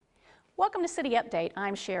Welcome to City Update.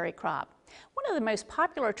 I'm Sherry Kropp. One of the most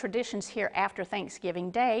popular traditions here after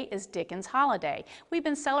Thanksgiving Day is Dickens Holiday. We've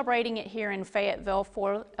been celebrating it here in Fayetteville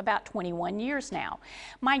for about 21 years now.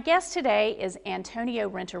 My guest today is Antonio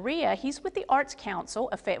Renteria. He's with the Arts Council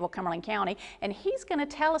of Fayetteville-Cumberland County, and he's going to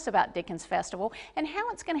tell us about Dickens Festival and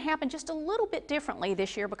how it's going to happen just a little bit differently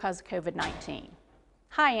this year because of COVID-19.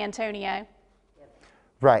 Hi, Antonio.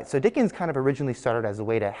 Right, so Dickens kind of originally started as a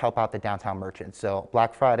way to help out the downtown merchants. So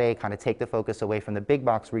Black Friday, kind of take the focus away from the big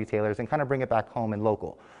box retailers and kind of bring it back home and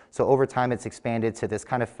local. So over time it's expanded to this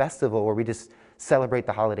kind of festival where we just celebrate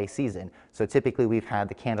the holiday season. So typically we've had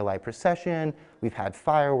the candlelight procession, we've had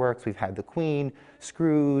fireworks, we've had the Queen,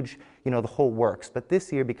 Scrooge, you know, the whole works. But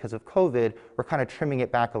this year, because of COVID, we're kind of trimming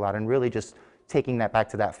it back a lot and really just taking that back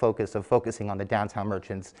to that focus of focusing on the downtown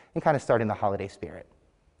merchants and kind of starting the holiday spirit.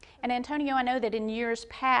 And Antonio, I know that in years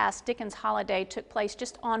past, Dickens Holiday took place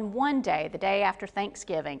just on one day, the day after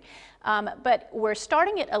Thanksgiving. But we're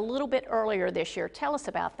starting it a little bit earlier this year. Tell us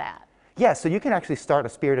about that. Yeah, so you can actually start a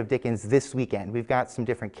Spirit of Dickens this weekend. We've got some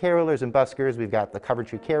different carolers and buskers. We've got the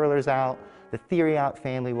Coventry Carolers out. The Theory Out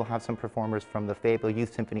family will have some performers from the Fayetteville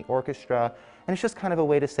Youth Symphony Orchestra. And it's just kind of a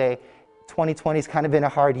way to say, 2020's kind of been a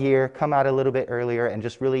hard year. Come out a little bit earlier and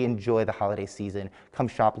just really enjoy the holiday season. Come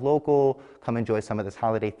shop local, come enjoy some of this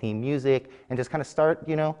holiday themed music, and just kind of start,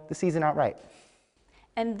 you know, the season out right.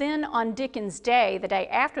 And then on Dickens Day, the day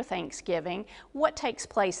after Thanksgiving, what takes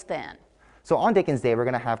place then? So on Dickens Day, we're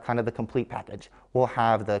going to have kind of the complete package. We'll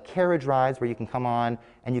have the carriage rides where you can come on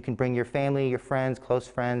and you can bring your family, your friends, close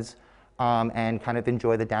friends, and kind of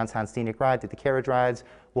enjoy the downtown scenic ride through the carriage rides.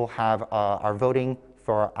 We'll have our voting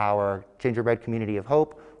for our Gingerbread Community of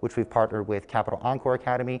Hope, which we've partnered with Capital Encore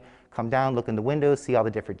Academy. Come down, look in the windows, see all the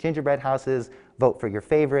different gingerbread houses, vote for your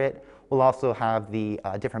favorite. We'll also have the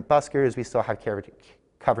different buskers. We still have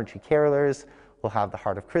Coventry Carolers. We'll have the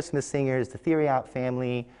Heart of Christmas singers, the Theory Out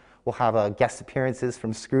family. We'll have guest appearances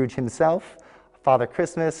from Scrooge himself, Father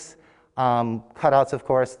Christmas, cutouts, of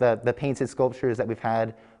course, the painted sculptures that we've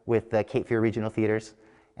had with the Cape Fear Regional Theaters.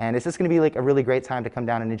 And it's just going to be like a really great time to come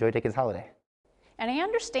down and enjoy Dickens Holiday. And I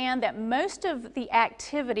understand that most of the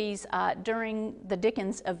activities during the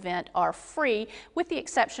Dickens event are free, with the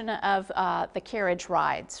exception of the carriage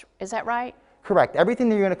rides. Is that right? Correct. Everything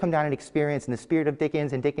that you're going to come down and experience in the Spirit of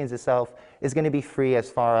Dickens and Dickens itself is going to be free, as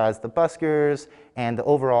far as the buskers and the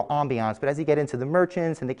overall ambiance. But as you get into the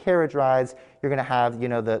merchants and the carriage rides, you're going to have, you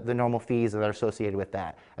know, the normal fees that are associated with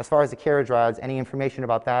that. As far as the carriage rides, any information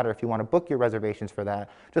about that, or if you want to book your reservations for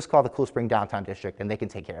that, just call the Cool Spring Downtown District and they can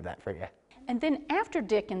take care of that for you. And then after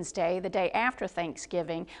Dickens Day, the day after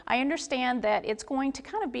Thanksgiving, I understand that it's going to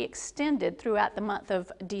kind of be extended throughout the month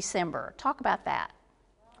of December. Talk about that.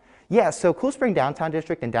 Yeah, so Cool Spring Downtown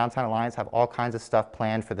District and Downtown Alliance have all kinds of stuff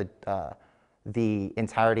planned for the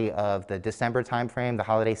entirety of the December timeframe, the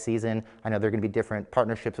holiday season. I know there are going to be different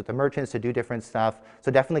partnerships with the merchants to do different stuff. So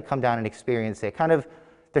definitely come down and experience it. Kind of,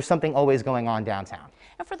 there's something always going on downtown.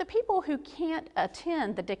 And for the people who can't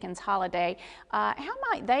attend the Dickens Holiday, how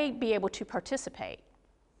might they be able to participate?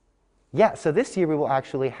 Yeah, so this year we will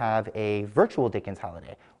actually have a virtual Dickens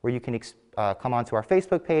Holiday where you can come onto our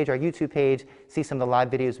Facebook page, our YouTube page, see some of the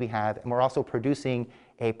live videos we have, and we're also producing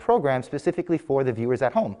a program specifically for the viewers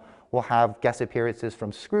at home. We'll have guest appearances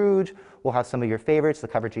from Scrooge, we'll have some of your favorites, the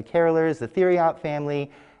Coventry Carolers, the Theory Out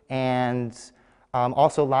family, and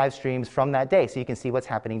also live streams from that day so you can see what's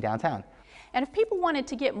happening downtown. And if people wanted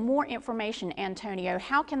to get more information, Antonio,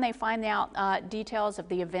 how can they find out details of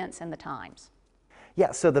the events and the times?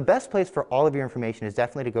 Yeah, so the best place for all of your information is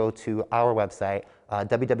definitely to go to our website,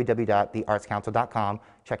 www.theartscouncil.com.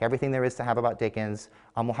 Check everything there is to have about Dickens.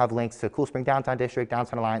 We'll have links to Cool Spring Downtown District,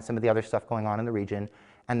 Downtown Alliance, some of the other stuff going on in the region.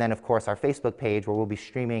 And then, of course, our Facebook page where we'll be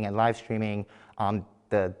streaming and live streaming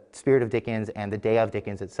the Spirit of Dickens and the Day of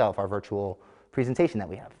Dickens itself, our virtual presentation that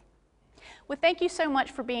we have. Well, thank you so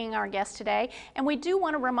much for being our guest today. And we do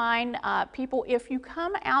want to remind people, if you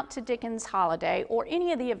come out to Dickens Holiday or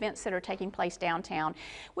any of the events that are taking place downtown,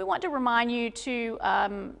 we want to remind you to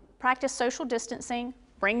practice social distancing,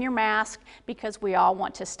 bring your mask, because we all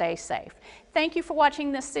want to stay safe. Thank you for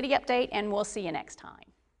watching this City Update, and we'll see you next time.